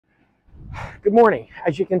Good morning.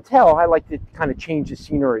 As you can tell, I like to kind of change the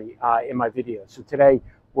scenery in my videos. So today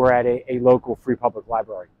we're at a local free public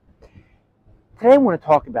library. Today I want to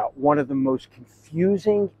talk about one of the most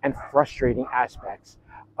confusing and frustrating aspects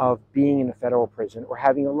of being in a federal prison or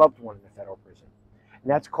having a loved one in a federal prison.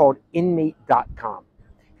 And that's called inmate.com.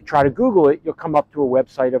 If you try to Google it, you'll come up to a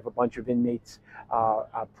website of a bunch of inmates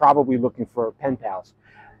probably looking for pen pals.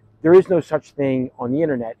 There is no such thing on the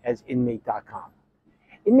internet as inmate.com.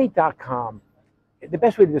 Inmate.com, the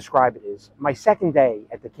best way to describe it is, my second day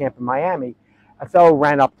at the camp in Miami, a fellow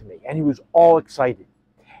ran up to me and he was all excited.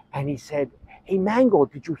 And he said, "Hey Mangel,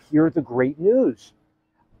 did you hear the great news?"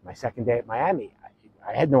 My second day at Miami,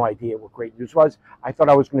 I had no idea what great news was. I thought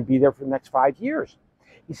I was going to be there for the next 5 years.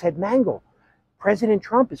 He said, "Mangel, President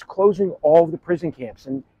Trump is closing all of the prison camps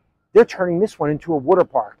and they're turning this one into a water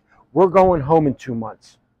park. We're going home in 2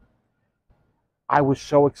 months." I was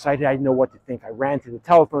so excited, I didn't know what to think. I ran to the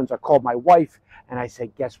telephones, I called my wife, and I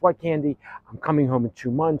said, "Guess what, Candy? I'm coming home in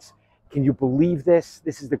 2 months. Can you believe this?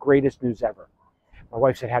 This is the greatest news ever." My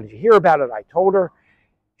wife said, "How did you hear about it?" I told her.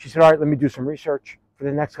 She said, "All right, let me do some research." For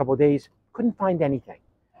the next couple of days, couldn't find anything.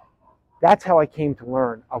 That's how I came to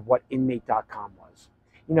learn of what inmate.com was.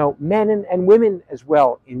 You know, men and women as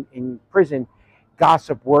well in prison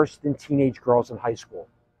gossip worse than teenage girls in high school.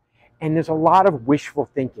 And there's a lot of wishful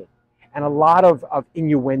thinking and a lot of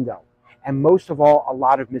innuendo, and most of all, a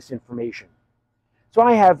lot of misinformation. So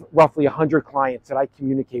I have roughly 100 clients that I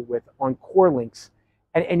communicate with on core links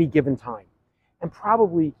at any given time. And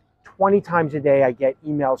probably 20 times a day I get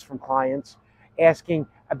emails from clients asking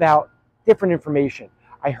about different information.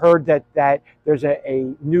 I heard that there's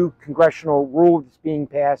a new congressional rule that's being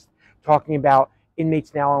passed talking about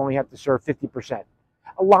inmates now only have to serve 50%.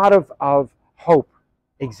 A lot of hope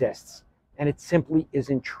exists, and it simply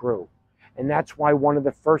isn't true. And that's why one of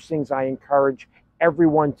the first things I encourage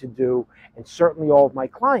everyone to do, and certainly all of my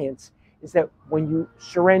clients, is that when you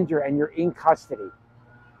surrender and you're in custody,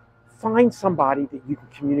 find somebody that you can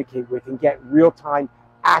communicate with and get real-time,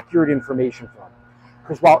 accurate information from.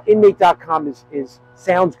 Because while inmate.com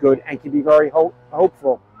sounds good and can be very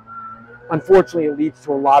hopeful, unfortunately it leads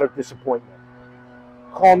to a lot of disappointment.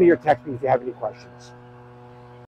 Call me or text me if you have any questions.